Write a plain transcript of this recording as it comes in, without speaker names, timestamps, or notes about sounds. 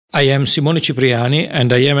I am Simone Cipriani,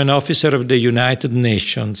 and I am an officer of the United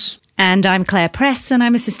Nations. And I'm Claire Press, and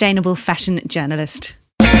I'm a sustainable fashion journalist.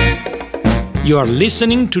 You are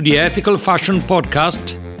listening to the Ethical Fashion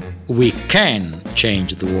Podcast. We can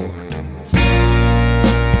change the world.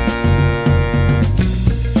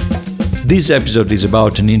 This episode is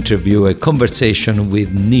about an interview, a conversation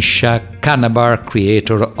with Nisha Kanabar,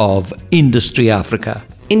 creator of Industry Africa.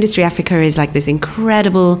 Industry Africa is like this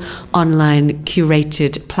incredible online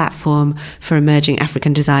curated platform for emerging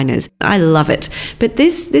African designers. I love it. But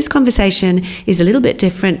this conversation is a little bit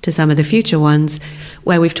different to some of the future ones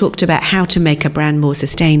where we've talked about how to make a brand more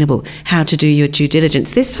sustainable, how to do your due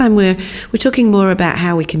diligence. This time we're talking more about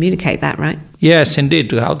how we communicate that, right? Yes,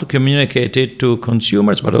 indeed, how to communicate it to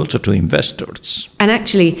consumers, but also to investors. And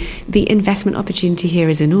actually, the investment opportunity here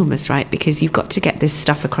is enormous, right? Because you've got to get this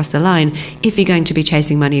stuff across the line if you're going to be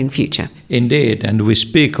chasing money in future. Indeed, and we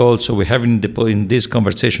have in this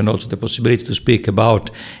conversation also the possibility to speak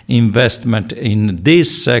about investment in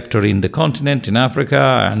this sector in the continent, in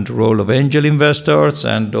Africa, and the role of angel investors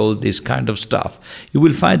and all this kind of stuff. You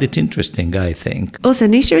will find it interesting, I think. Also,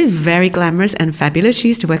 Nisha is very glamorous and fabulous. She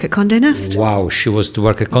used to work at Condé Nast. Wow, she was to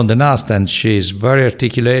work at Condé Nast, and she's very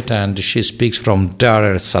articulate, and she speaks from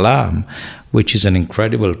Dar es Salaam, which is an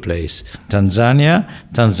incredible place. Tanzania,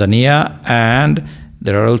 and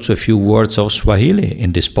there are also a few words of Swahili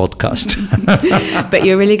in this podcast. But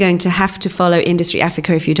you're really going to have to follow Industry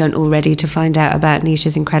Africa if you don't already to find out about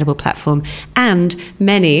Nisha's incredible platform. And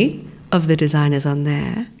many of the designers on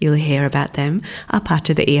there, you'll hear about them, are part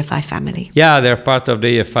of the EFI family. Yeah, they're part of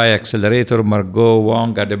the EFI Accelerator, Margot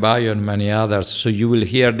Wong, Adebayo, and many others. So you will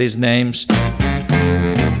hear these names.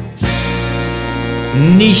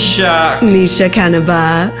 Nisha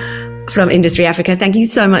Kanabar from Industry Africa. Thank you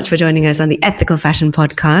so much for joining us on the Ethical Fashion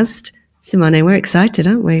Podcast. Simone, we're excited,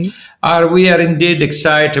 aren't we? We are indeed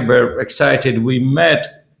excited. We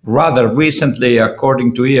met rather recently,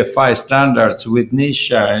 according to EFI standards, with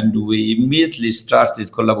Nisha, and we immediately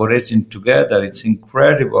started collaborating together. It's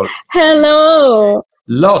incredible. Hello.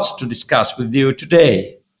 Lots to discuss with you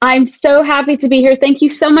today. I'm so happy to be here. Thank you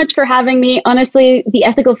so much for having me. Honestly, the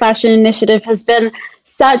Ethical Fashion Initiative has been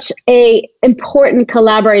such an important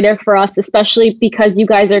collaborator for us, especially because you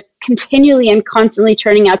guys are continually and constantly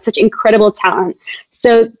churning out such incredible talent.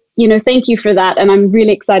 So, thank you for that. And I'm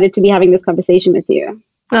really excited to be having this conversation with you.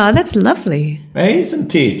 Oh, that's lovely.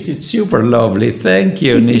 Isn't it? It's super lovely. Thank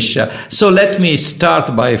you, Nisha. So let me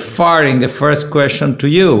start by firing the first question to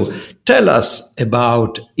you. Tell us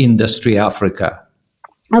about Industry Africa.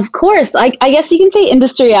 Of course. I guess you can say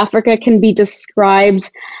Industry Africa can be described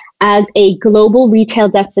as a global retail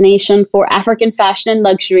destination for African fashion and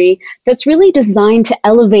luxury that's really designed to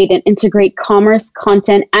elevate and integrate commerce,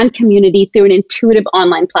 content, and community through an intuitive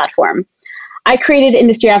online platform. I created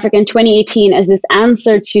Industry Africa in 2018 as this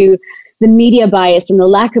answer to the media bias and the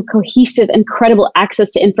lack of cohesive and credible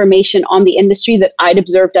access to information on the industry that I'd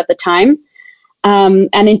observed at the time.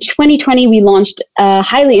 And in 2020, we launched a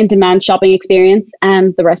highly in-demand shopping experience,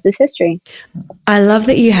 and the rest is history. I love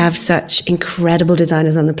that you have such incredible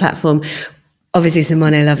designers on the platform. Obviously,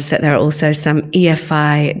 Simone loves that there are also some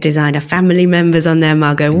EFI designer family members on there.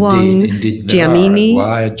 Margot Wong, Dlamini,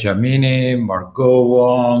 Margot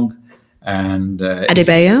Wong, and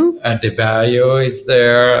Adebayo is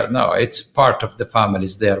there. No, it's part of the family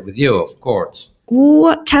is there with you, of course.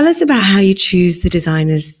 Tell us about how you choose the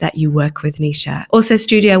designers that you work with, Nisha. Also,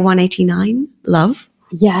 Studio 189, love.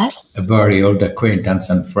 Yes. A very old acquaintance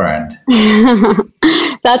and friend.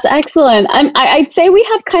 That's excellent. I'd say we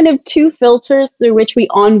have kind of two filters through which we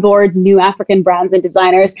onboard new African brands and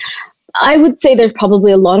designers. I would say there's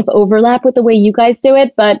probably a lot of overlap with the way you guys do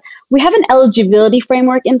it, but we have an eligibility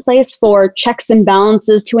framework in place for checks and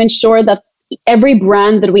balances to ensure that every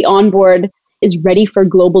brand that we onboard is ready for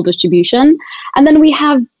global distribution. And then we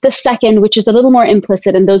have the second, which is a little more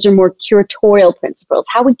implicit, and those are more curatorial principles,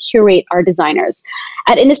 how we curate our designers.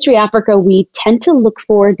 At Industry Africa, we tend to look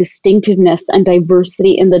for distinctiveness and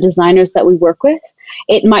diversity in the designers that we work with.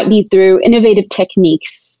 It might be through innovative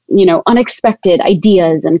techniques, unexpected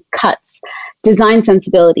ideas and cuts, design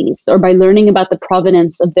sensibilities, or by learning about the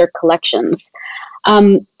provenance of their collections.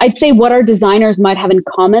 I'd say what our designers might have in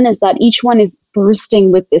common is that each one is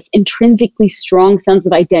bursting with this intrinsically strong sense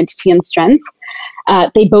of identity and strength.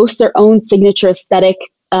 They boast their own signature aesthetic.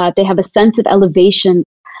 They have a sense of elevation.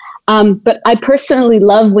 But I personally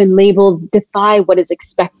love when labels defy what is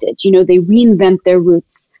expected. They reinvent their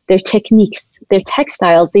roots, their techniques, their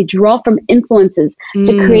textiles. They draw from influences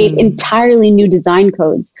to create entirely new design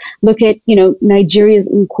codes. Look at, Nigeria's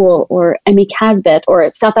Nkwo or Emi Casbet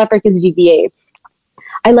or South Africa's VVA.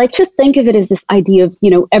 I like to think of it as this idea of,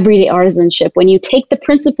 everyday artisanship. When you take the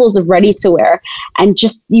principles of ready to wear and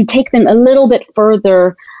just you take them a little bit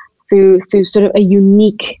further through sort of a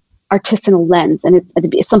unique artisanal lens, and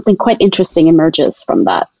it's something quite interesting emerges from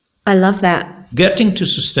that. I love that. Getting to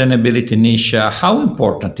sustainability, Nisha, how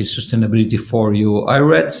important is sustainability for you? I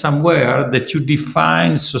read somewhere that you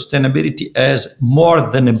define sustainability as more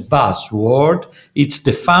than a buzzword. It's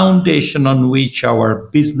the foundation on which our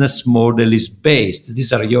business model is based.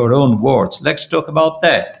 These are your own words. Let's talk about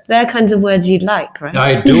that. They're kinds of words you'd like, right?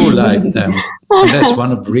 I do like them. And that's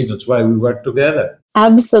one of the reasons why we work together.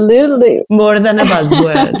 Absolutely. More than a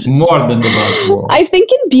buzzword. More than the buzzword. I think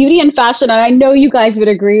in beauty and fashion, and I know you guys would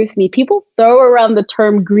agree with me, people throw around the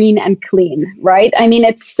term green and clean, right? I mean,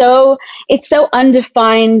 it's so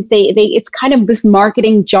undefined. It's kind of this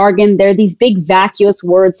marketing jargon. They're these big vacuous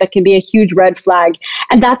words that can be a huge red flag.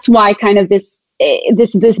 And that's why kind of this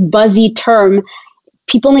buzzy term,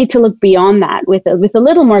 people need to look beyond that with a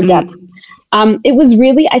little more depth. It was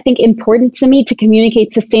really, I think, important to me to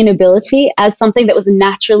communicate sustainability as something that was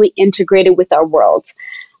naturally integrated with our world.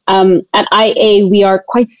 At IA, we are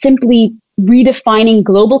quite simply redefining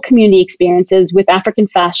global community experiences with African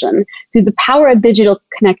fashion through the power of digital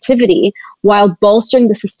connectivity while bolstering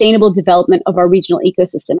the sustainable development of our regional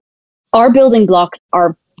ecosystem. Our building blocks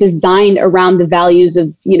are designed around the values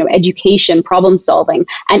of, education, problem solving,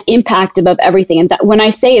 and impact above everything. And that when I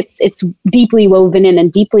say it's deeply woven in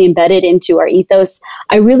and deeply embedded into our ethos,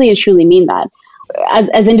 I really and truly mean that.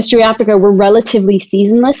 As Industry Africa, we're relatively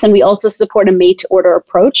seasonless, and we also support a made-to-order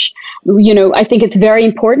approach. I think it's very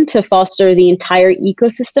important to foster the entire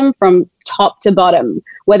ecosystem from top to bottom,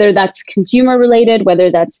 whether that's consumer-related,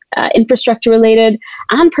 whether that's infrastructure-related,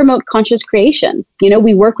 and promote conscious creation.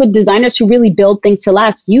 We work with designers who really build things to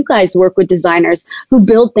last. You guys work with designers who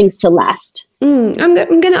build things to last. I'm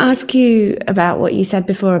going to ask you about what you said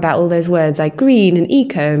before about all those words like green and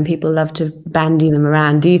eco, and people love to bandy them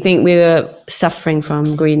around. Do you think we were suffering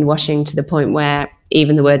from greenwashing to the point where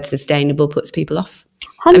even the word sustainable puts people off?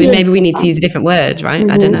 100%. I mean, maybe we need to use a different word, right?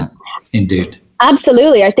 I don't know. Indeed.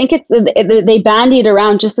 Absolutely. I think they bandy it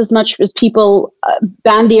around just as much as people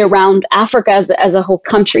bandy around Africa as a whole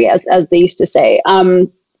country, as they used to say.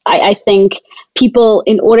 I think people,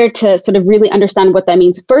 in order to sort of really understand what that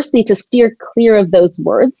means, first need to steer clear of those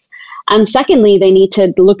words. And secondly, they need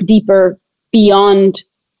to look deeper beyond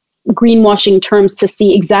greenwashing terms to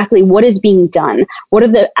see exactly what is being done. What are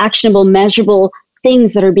the actionable, measurable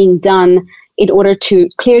things that are being done in order to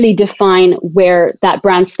clearly define where that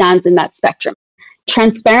brand stands in that spectrum?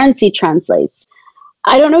 Transparency translates.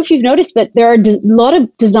 I don't know if you've noticed, but there are a lot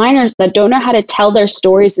of designers that don't know how to tell their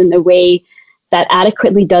stories in the way that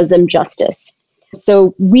adequately does them justice.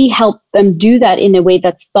 So we help them do that in a way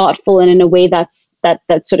that's thoughtful and in a way that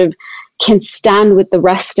sort of can stand with the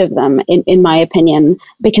rest of them, in my opinion,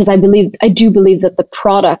 because I do believe that the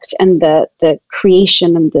product and the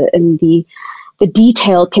creation and the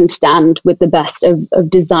detail can stand with the best of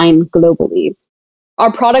design globally.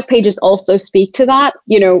 Our product pages also speak to that.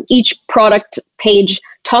 Each product page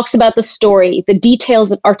talks about the story, the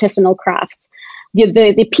details of artisanal crafts,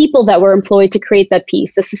 the people that were employed to create that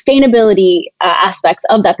piece, the sustainability aspects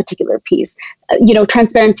of that particular piece,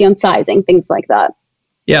 transparency on sizing, things like that.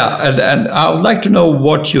 Yeah, and I would like to know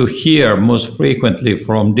what you hear most frequently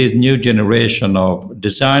from this new generation of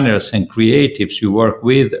designers and creatives you work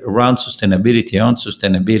with around sustainability, on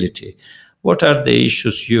sustainability. What are the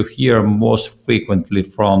issues you hear most frequently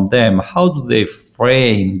from them? How do they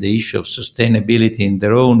frame the issue of sustainability in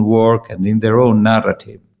their own work and in their own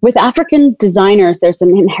narrative? With African designers, there's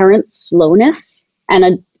an inherent slowness and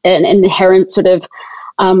an inherent sort of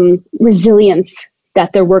resilience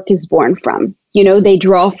that their work is born from. They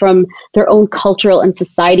draw from their own cultural and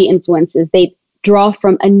society influences. They draw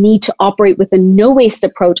from a need to operate with a no-waste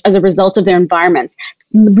approach as a result of their environments.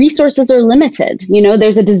 Resources are limited.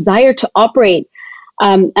 There's a desire to operate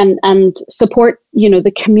and support,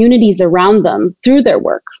 the communities around them through their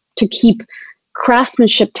work to keep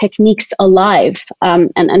craftsmanship techniques alive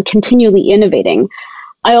and continually innovating.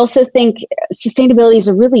 I also think sustainability is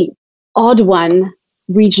a really odd one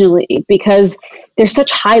regionally because there's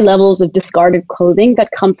such high levels of discarded clothing that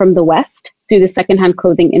come from the West through the secondhand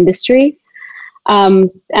clothing industry.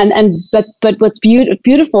 But what's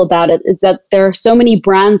beautiful about it is that there are so many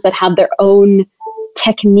brands that have their own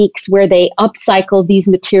techniques where they upcycle these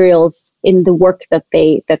materials in the work that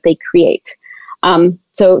they create.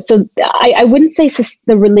 So I wouldn't say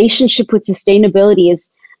the relationship with sustainability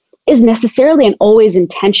is necessarily and always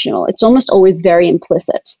intentional. It's almost always very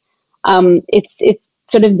implicit. It's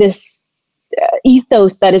sort of this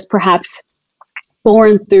ethos that is perhaps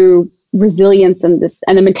born through resilience and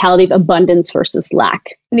a mentality of abundance versus lack.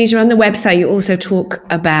 Nisha, on the website, you also talk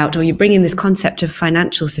about, or you bring in this concept of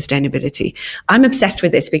financial sustainability. I'm obsessed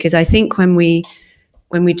with this because I think when we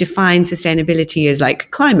define sustainability as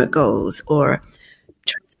like climate goals or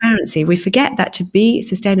transparency, we forget that to be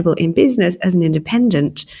sustainable in business as an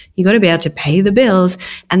independent, you got to be able to pay the bills.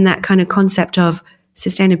 And that kind of concept of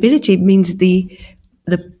sustainability means the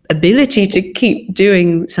ability to keep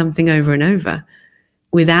doing something over and over.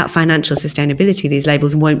 Without financial sustainability, these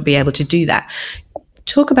labels won't be able to do that.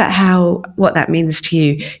 Talk about what that means to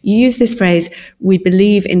you. You use this phrase, we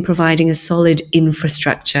believe in providing a solid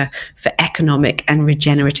infrastructure for economic and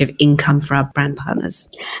regenerative income for our brand partners.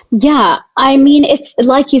 Yeah, I mean, it's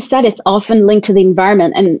like you said, it's often linked to the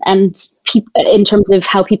environment and in terms of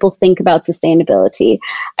how people think about sustainability.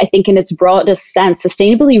 I think in its broadest sense,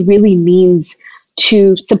 sustainability really means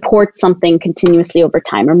to support something continuously over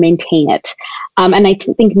time or maintain it. And I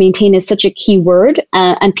think maintain is such a key word,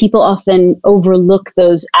 and people often overlook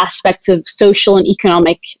those aspects of social and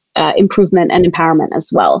economic improvement and empowerment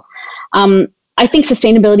as well. I think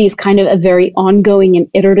sustainability is kind of a very ongoing and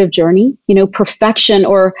iterative journey. Perfection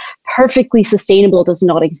or perfectly sustainable does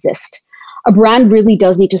not exist. A brand really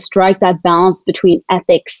does need to strike that balance between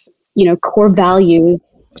ethics, core values.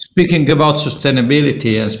 Speaking about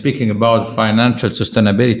sustainability and speaking about financial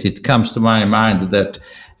sustainability, it comes to my mind that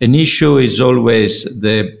an issue is always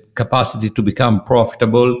the capacity to become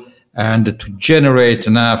profitable and to generate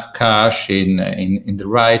enough cash in the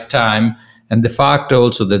right time. And the fact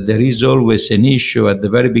also that there is always an issue at the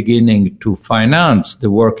very beginning to finance the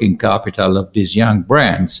working capital of these young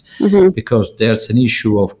brands, because there's an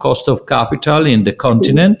issue of cost of capital in the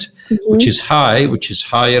continent, which is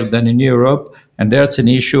higher than in Europe. And there's an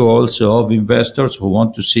issue also of investors who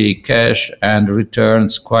want to see cash and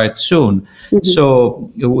returns quite soon.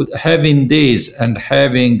 So having this and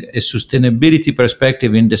having a sustainability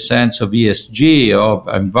perspective in the sense of ESG, of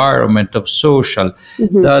environment, of social,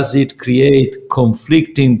 does it create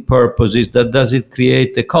conflicting purposes? Does it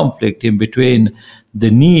create a conflict in between the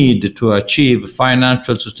need to achieve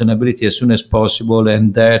financial sustainability as soon as possible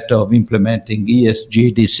and that of implementing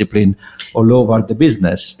ESG discipline all over the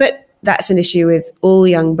business? But that's an issue with all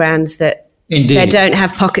young brands that they don't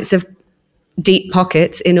have deep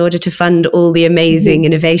pockets in order to fund all the amazing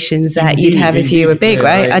innovations that you'd have if you were big,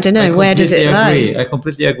 right? I don't know, where does it lie? I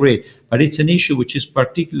completely agree. But it's an issue which is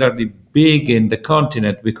particularly big in the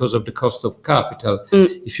continent because of the cost of capital.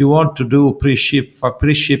 If you want to do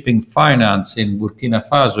pre-shipping finance in Burkina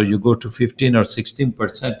Faso, you go to 15 or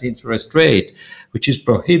 16% interest rate, which is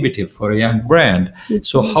prohibitive for a young brand.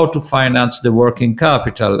 So how to finance the working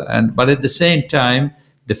capital? But at the same time,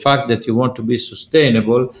 the fact that you want to be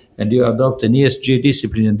sustainable and you adopt an ESG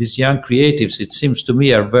discipline, and these young creatives, it seems to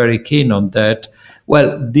me, are very keen on that.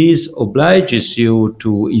 Well, this obliges you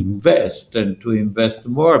to invest and to invest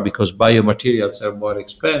more because biomaterials are more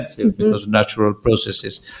expensive, because natural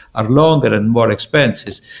processes are longer and more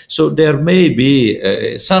expensive. So there may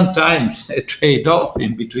be sometimes a trade-off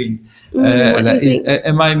in between.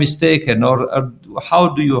 Am I mistaken, or how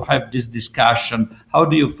do you have this discussion? How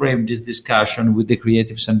do you frame this discussion with the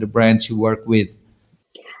creatives and the brands you work with?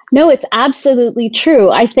 No, it's absolutely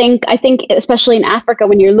true. I think especially in Africa,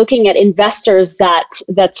 when you're looking at investors that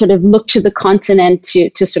sort of look to the continent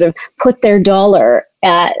to sort of put their dollar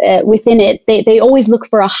within it, they always look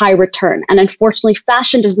for a high return. And unfortunately,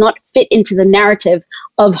 fashion does not fit into the narrative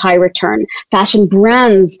of high return. Fashion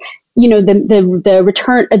brands, the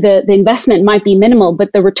return, the investment might be minimal,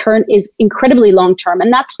 but the return is incredibly long term.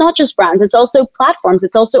 And that's not just brands; it's also platforms,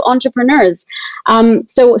 it's also entrepreneurs.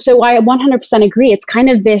 So I 100% agree. It's kind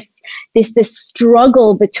of this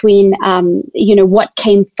struggle between what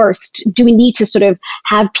came first. Do we need to sort of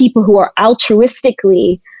have people who are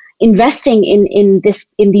altruistically investing in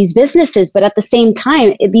these businesses, but at the same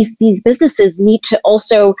time, these businesses need to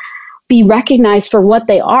also be recognized for what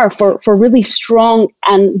they are, for really strong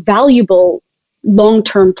and valuable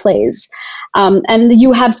long-term plays. And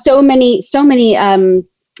you have so many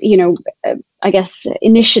I guess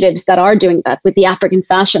initiatives that are doing that with the African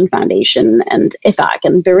Fashion Foundation and IFAC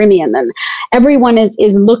and Verimian, and everyone is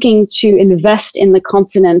looking to invest in the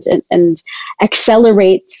continent and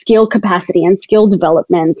accelerate skill capacity and skill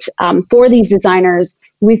development for these designers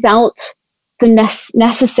without the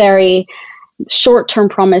necessary short-term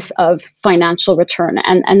promise of financial return.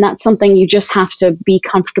 And that's something you just have to be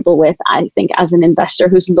comfortable with, I think, as an investor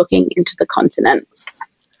who's looking into the continent.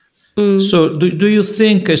 So do you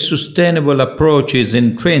think a sustainable approach is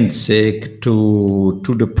intrinsic to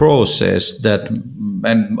the process that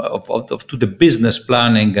and to the business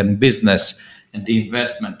planning and business and the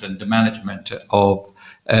investment and the management of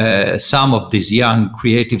some of these young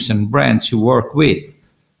creatives and brands you work with?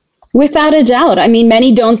 Without a doubt. I mean,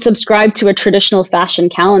 many don't subscribe to a traditional fashion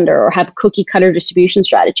calendar or have cookie cutter distribution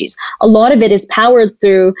strategies. A lot of it is powered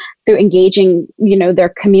through engaging,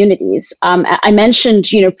 their communities. I mentioned,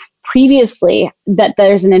 previously that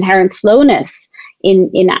there's an inherent slowness in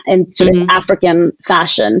sort of African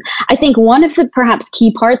fashion. I think one of the perhaps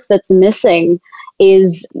key parts that's missing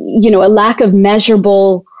is, a lack of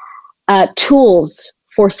measurable tools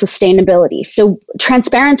for sustainability. So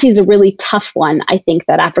transparency is a really tough one, I think,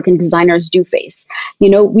 that African designers do face. We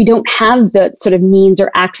don't have the sort of means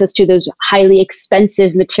or access to those highly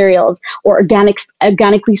expensive materials or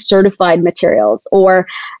organically certified materials or,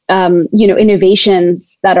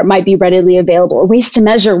 innovations that might be readily available or ways to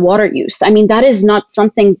measure water use. I mean, that is not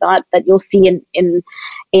something that you'll see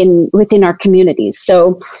within our communities.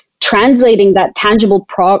 So translating that tangible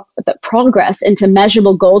progress into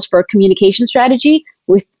measurable goals for a communication strategy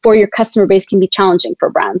for your customer base can be challenging for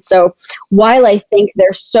brands. So while I think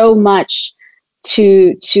there's so much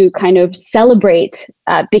to kind of celebrate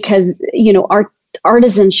because,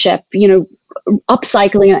 artisanship,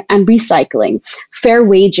 upcycling and recycling, fair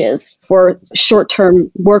wages for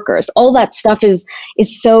short-term workers, all that stuff is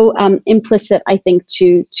so implicit, I think,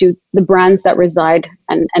 to the brands that reside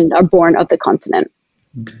and are born of the continent.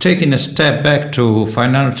 Taking a step back to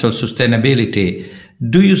financial sustainability,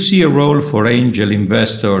 do you see a role for angel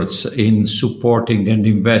investors in supporting and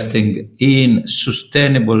investing in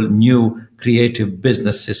sustainable new creative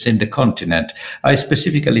businesses in the continent? I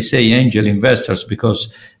specifically say angel investors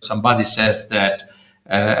because somebody says that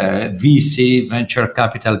VC, venture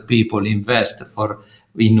capital people, invest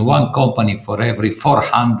in one company for every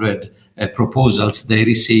 400 proposals they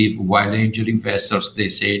receive, while angel investors, they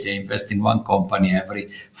say they invest in one company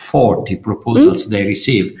every 40 proposals they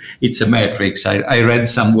receive. It's a matrix. I read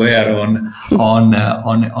somewhere on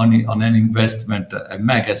an investment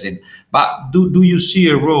magazine. But do you see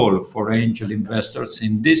a role for angel investors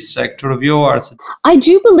in this sector of yours? I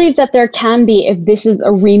do believe that there can be, if this is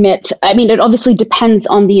a remit. I mean, it obviously depends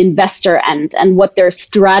on the investor and what their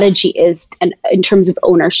strategy is and in terms of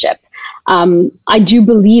ownership. I do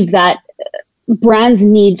believe that brands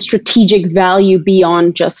need strategic value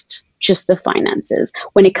beyond just the finances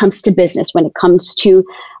when it comes to business, when it comes to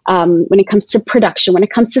production, when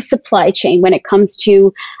it comes to supply chain, when it comes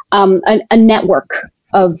to a network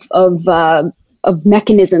of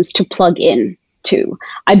mechanisms to plug in to.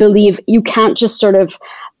 I believe you can't just sort of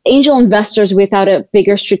angel investors without a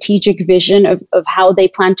bigger strategic vision of how they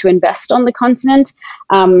plan to invest on the continent.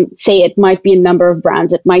 Say it might be a number of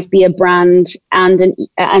brands. It might be a brand and an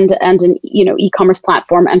e-commerce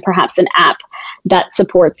platform and perhaps an app that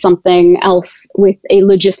supports something else with a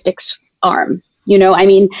logistics arm.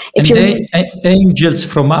 If angels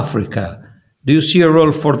from Africa, do you see a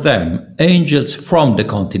role for them? Angels from the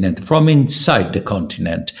continent, from inside the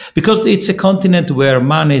continent? Because it's a continent where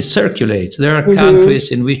money circulates. There are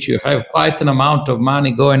countries in which you have quite an amount of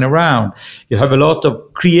money going around. You have a lot of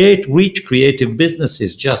rich creative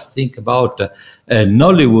businesses. Just think about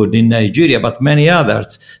Nollywood in Nigeria, but many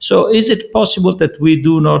others. So is it possible that we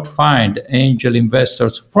do not find angel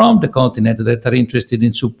investors from the continent that are interested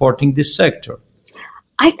in supporting this sector?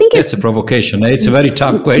 I think it's a provocation. It's a very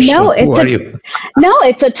tough question. No,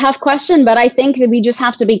 it's a tough question, but I think that we just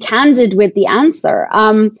have to be candid with the answer.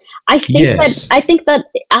 I think that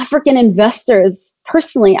African investors,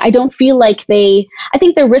 personally, I don't feel like I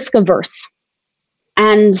think they're risk averse.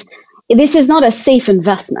 And this is not a safe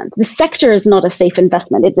investment. The sector is not a safe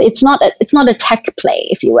investment. It's not a tech play,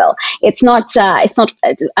 if you will. It's not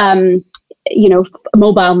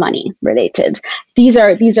mobile money related. These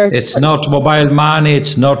are. It's not mobile money.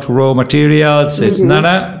 It's not raw materials. It's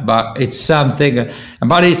but it's something.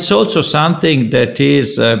 But it's also something that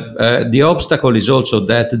is the obstacle is also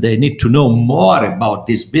that they need to know more about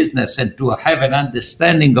this business and to have an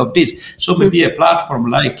understanding of this. So maybe a platform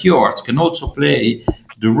like yours can also play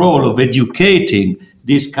the role of educating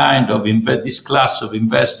this kind of this class of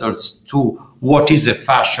investors to what is a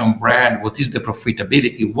fashion brand, what is the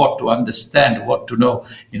profitability, what to understand, what to know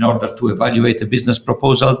in order to evaluate a business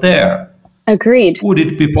proposal there. Agreed. Would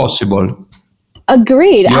it be possible?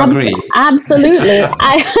 Agreed. Agree? Absolutely.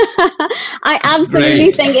 I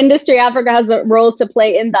absolutely think Industry Africa has a role to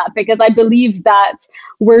play in that, because I believe that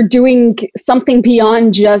we're doing something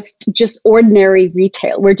beyond just ordinary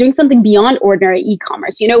retail. We're doing something beyond ordinary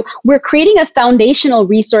e-commerce. We're creating a foundational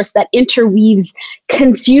resource that interweaves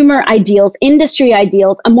consumer ideals, industry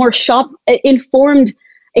ideals, a more informed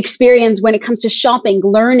experience when it comes to shopping,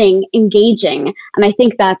 learning, engaging. And I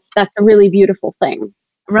think that's a really beautiful thing.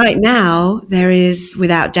 Right now, there is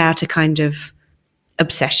without doubt a kind of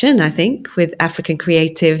obsession, I think, with African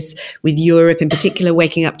creatives, with Europe in particular,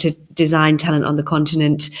 waking up to design talent on the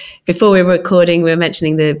continent. Before we were recording, we were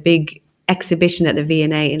mentioning the big exhibition at the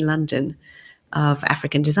V&A in London of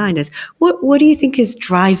African designers. What do you think is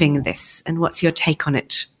driving this, and what's your take on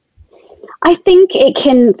it? I think it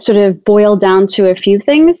can sort of boil down to a few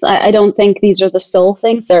things. I don't think these are the sole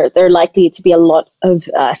things. There likely to be a lot of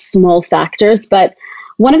small factors, but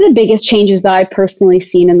one of the biggest changes that I've personally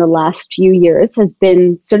seen in the last few years has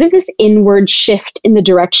been sort of this inward shift in the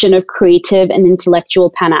direction of creative and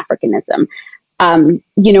intellectual Pan-Africanism.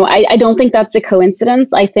 I don't think that's a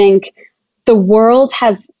coincidence. I think the world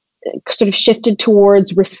has sort of shifted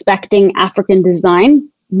towards respecting African design,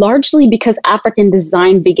 largely because African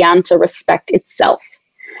design began to respect itself.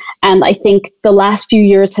 And I think the last few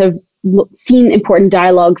years have seen important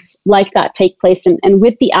dialogues like that take place. And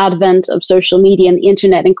with the advent of social media and the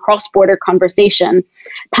internet and cross-border conversation,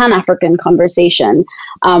 Pan-African conversation,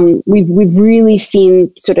 we've really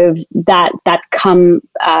seen sort of that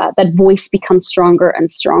voice become stronger and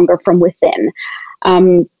stronger from within.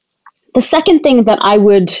 The second thing that I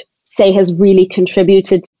would say has really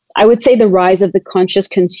contributed, I would say the rise of the conscious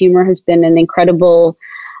consumer has been an incredible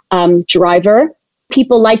driver.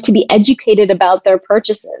 People like to be educated about their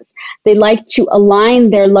purchases. They like to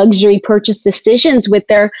align their luxury purchase decisions with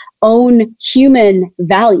their own human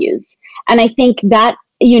values. And I think that,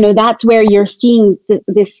 that's where you're seeing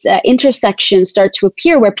this intersection start to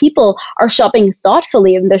appear, where people are shopping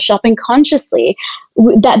thoughtfully and they're shopping consciously.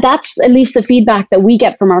 That's at least the feedback that we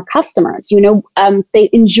get from our customers. They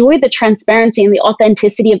enjoy the transparency and the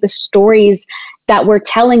authenticity of the stories that we're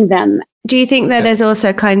telling them. Do you think that there's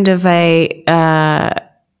also kind of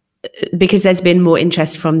because there's been more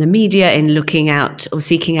interest from the media in looking out or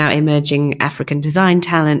seeking out emerging African design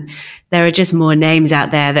talent, there are just more names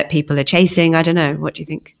out there that people are chasing? I don't know. What do you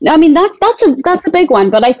think? I mean, that's a big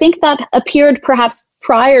one, but I think that appeared perhaps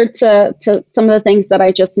prior to some of the things that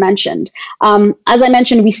I just mentioned. As I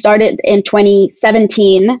mentioned, we started in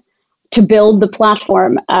 2017 to build the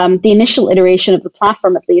platform, the initial iteration of the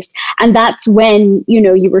platform at least. And that's when,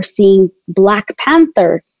 you were seeing Black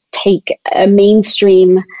Panther take a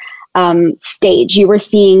mainstream stage. You were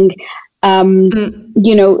seeing,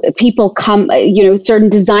 people come, certain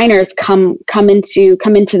designers come into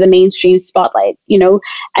the mainstream spotlight,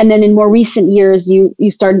 and then in more recent years, you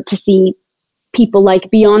started to see people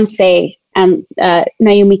like Beyonce and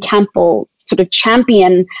Naomi Campbell sort of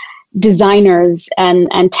champion designers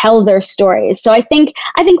and tell their stories. So I think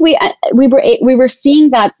we were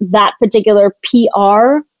seeing that particular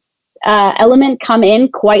PR element come in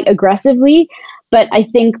quite aggressively, but I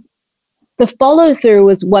think the follow through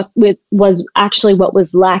was actually what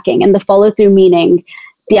was lacking, and the follow through meaning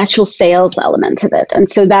the actual sales element of it. And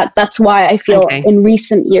so that's why I feel in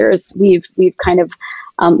recent years we've kind of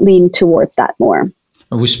leaned towards that more.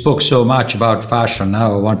 We spoke so much about fashion.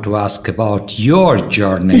 Now I want to ask about your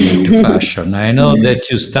journey into fashion. I know that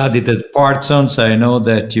you studied at Parsons. I know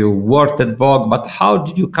that you worked at Vogue, but how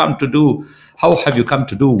have you come to do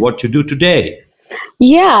what you do today?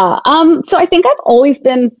 Yeah. So I think I've always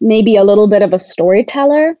been maybe a little bit of a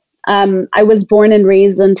storyteller. I was born and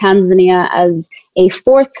raised in Tanzania as a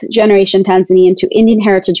fourth generation Tanzanian to Indian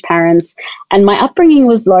heritage parents. And my upbringing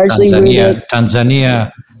was largely rooted...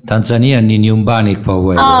 Tanzania ni nyumbani kwa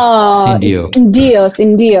wewe. Sindio.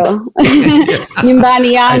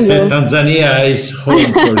 Nyumbani yangu. I said Tanzania is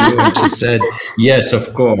home for you, and she said, yes,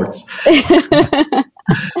 of course.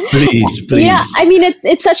 Please. Yeah, I mean,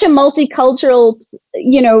 it's such a multicultural,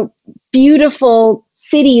 beautiful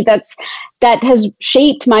city that has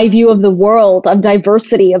shaped my view of the world, of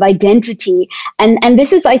diversity, of identity. And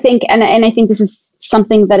this is, I think, and I think this is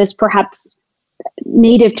something that is perhaps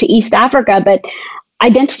native to East Africa, but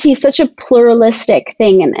identity is such a pluralistic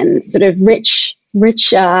thing and sort of rich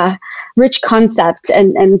concept.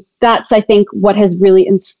 And that's, I think, what has really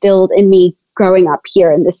instilled in me growing up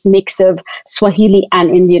here in this mix of Swahili and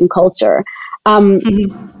Indian culture.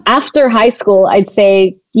 After high school, I'd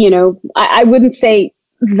say, I wouldn't say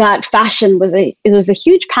that fashion was a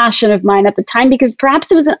huge passion of mine at the time, because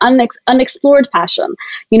perhaps it was an unexplored passion.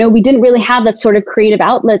 We didn't really have that sort of creative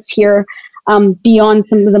outlets here beyond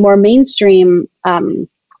some of the more mainstream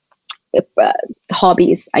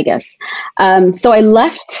hobbies, I guess. So I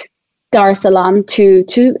left Dar es Salaam to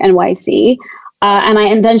NYC, and I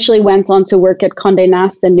eventually went on to work at Condé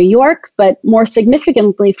Nast in New York, but more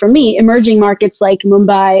significantly for me, emerging markets like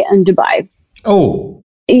Mumbai and Dubai. Oh.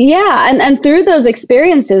 Yeah, and through those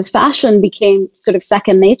experiences, fashion became sort of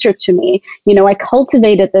second nature to me. I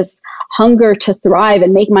cultivated this hunger to thrive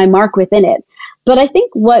and make my mark within it. But I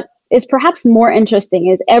think what is perhaps more interesting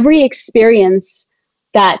is every experience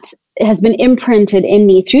that has been imprinted in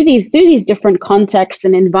me through these different contexts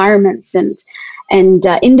and environments and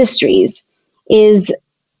industries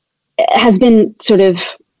has been sort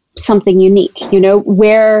of something unique.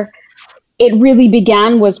 Where it really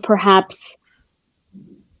began was perhaps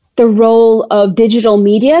the role of digital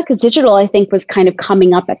media, because digital, I think, was kind of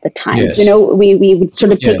coming up at the time. Yes. We would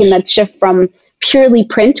sort of taken that shift from purely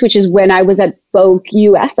print, which is when I was at Vogue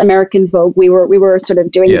US, American Vogue. We were sort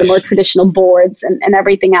of doing the more traditional boards and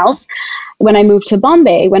everything else. When I moved to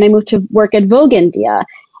Bombay, when I moved to work at Vogue India,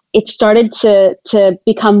 it started to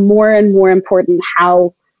become more and more important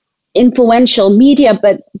how influential media,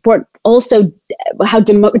 but also how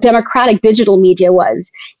democratic digital media was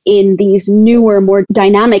in these newer, more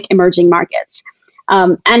dynamic emerging markets.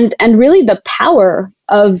 And really the power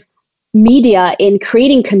of media in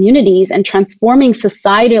creating communities and transforming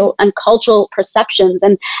societal and cultural perceptions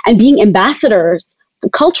and being ambassadors,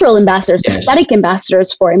 cultural ambassadors, aesthetic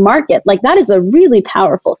ambassadors for a market. Like, that is a really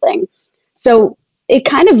powerful thing. So it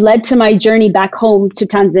kind of led to my journey back home to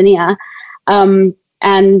Tanzania,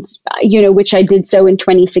 which I did so in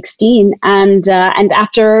 2016. And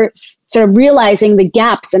after sort of realizing the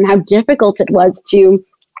gaps and how difficult it was to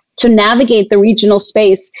navigate the regional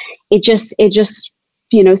space, it just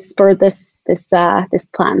spurred this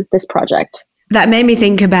plan, this project. That made me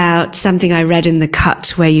think about something I read in The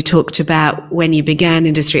Cut, where you talked about when you began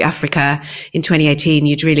Industry Africa in 2018,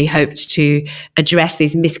 you'd really hoped to address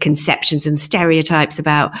these misconceptions and stereotypes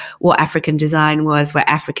about what African design was, where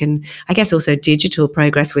African, I guess also digital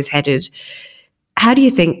progress was headed. How do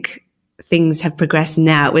you think things have progressed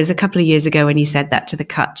now? It was a couple of years ago when you said that to The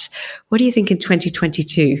Cut. What do you think in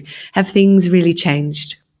 2022? Have things really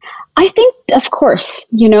changed? I think, of course,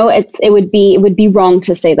 it would be wrong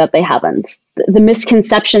to say that they haven't. The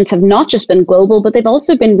misconceptions have not just been global, but they've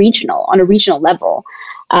also been regional, on a regional level,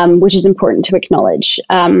 which is important to acknowledge.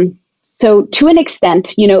 So to an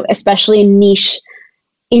extent, especially in niche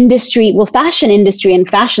industry, fashion industry and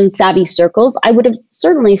fashion savvy circles, I would have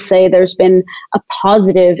certainly say there's been a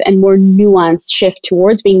positive and more nuanced shift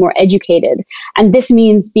towards being more educated. And this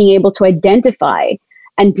means being able to identify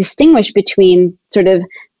and distinguish between sort of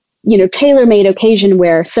tailor-made occasion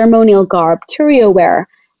wear, ceremonial garb, curio wear,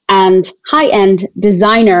 and high-end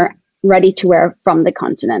designer ready-to-wear from the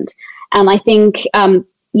continent. And I think,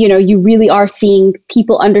 you really are seeing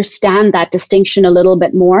people understand that distinction a little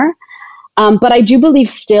bit more. But I do believe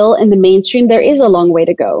still in the mainstream, there is a long way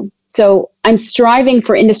to go. So I'm striving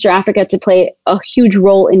for Industry Africa to play a huge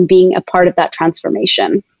role in being a part of that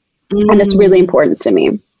transformation. And it's really important to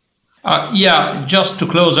me. Just to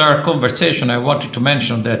close our conversation, I wanted to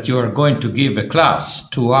mention that you are going to give a class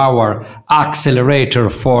to our accelerator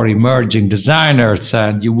for emerging designers,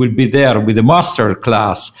 and you will be there with a master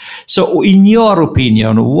class. So in your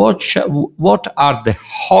opinion, what are the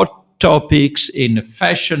hot topics in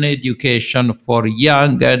fashion education for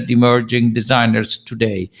young and emerging designers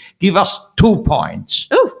today? Give us 2 points.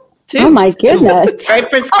 Oh my goodness. Very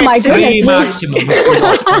prescriptive. Oh my goodness. 3 maximum,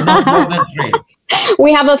 not more than 3.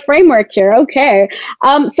 We have a framework here. Okay.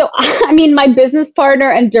 My business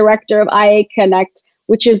partner and director of IA Connect,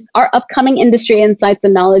 which is our upcoming industry insights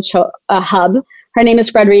and knowledge hub, her name is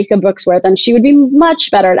Frederica Brooksworth, and she would be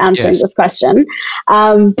much better at answering this question.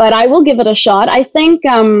 But I will give it a shot. I think,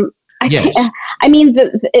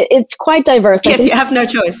 it's quite diverse. Yes, you have no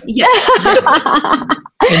choice. Yes.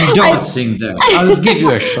 Endorsing them. I'll give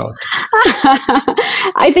you a shot.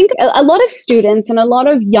 I think a lot of students and a lot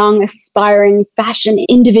of young aspiring fashion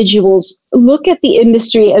individuals look at the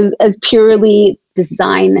industry as purely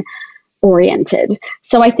design oriented.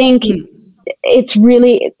 So I think it's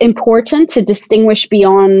really important to distinguish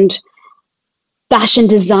beyond fashion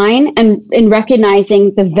design and in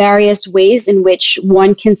recognizing the various ways in which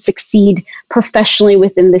one can succeed professionally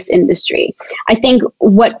within this industry. I think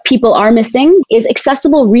what people are missing is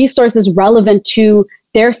accessible resources relevant to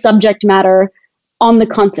their subject matter on the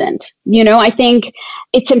continent. I think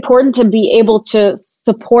it's important to be able to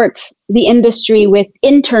support the industry with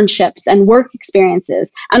internships and work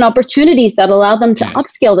experiences and opportunities that allow them to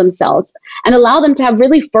upskill themselves and allow them to have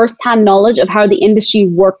really firsthand knowledge of how the industry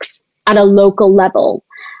works at a local level.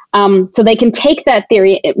 So they can take that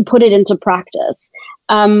theory and put it into practice.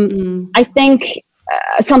 I think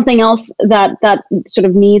something else that sort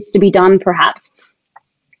of needs to be done perhaps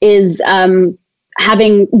is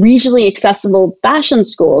having regionally accessible fashion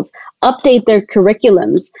schools update their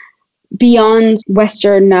curriculums beyond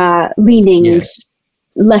Western leaning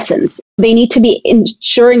lessons. They need to be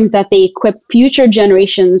ensuring that they equip future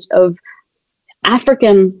generations of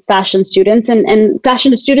African fashion students and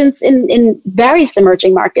fashion students in various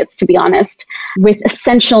emerging markets, to be honest, with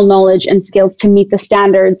essential knowledge and skills to meet the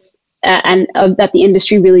standards that the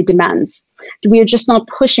industry really demands. We are just not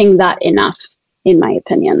pushing that enough, in my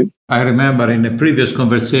opinion. I remember in a previous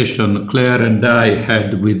conversation Claire and I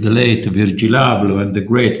had with the late Virgil Abloh and the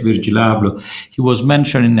great Virgil Abloh, he was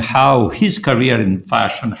mentioning how his career in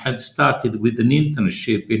fashion had started with an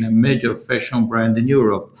internship in a major fashion brand in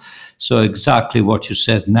Europe. So exactly what you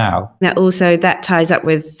said now. That ties up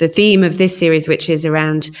with the theme of this series, which is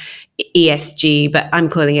around ESG, but I'm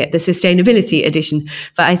calling it the sustainability edition.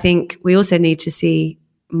 But I think we also need to see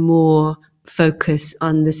more focus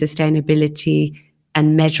on the sustainability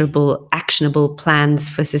and measurable, actionable plans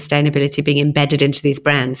for sustainability being embedded into these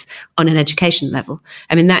brands on an education level.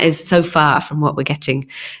 I mean, that is so far from what we're getting.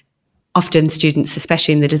 Often students,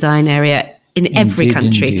 especially in the design area, in every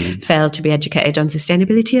country, fail to be educated on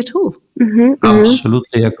sustainability at all.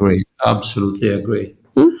 Absolutely agree. Absolutely agree.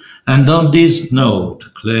 And on this note,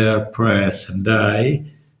 Claire, Press, and I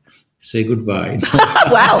say goodbye.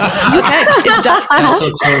 Wow. Okay, it's done. That's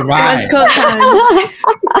also right. So it's call time.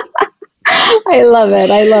 I love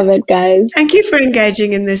it, guys. Thank you for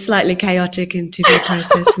engaging in this slightly chaotic interview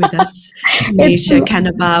process with us, Nisha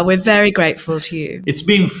Kanabar. We're very grateful to you. It's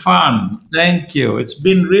been fun. Thank you. It's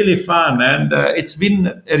been really fun, and it's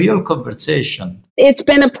been a real conversation. It's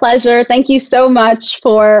been a pleasure. Thank you so much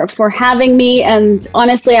for having me. And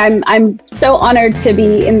honestly, I'm so honored to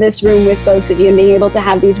be in this room with both of you and being able to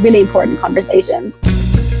have these really important conversations.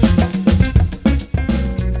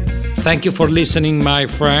 Thank you for listening, my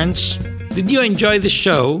friends. Did you enjoy the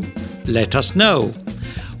show? Let us know.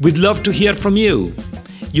 We'd love to hear from you.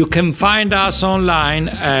 You can find us online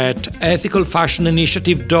at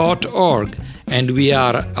ethicalfashioninitiative.org, and we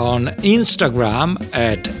are on Instagram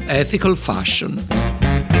at ethicalfashion.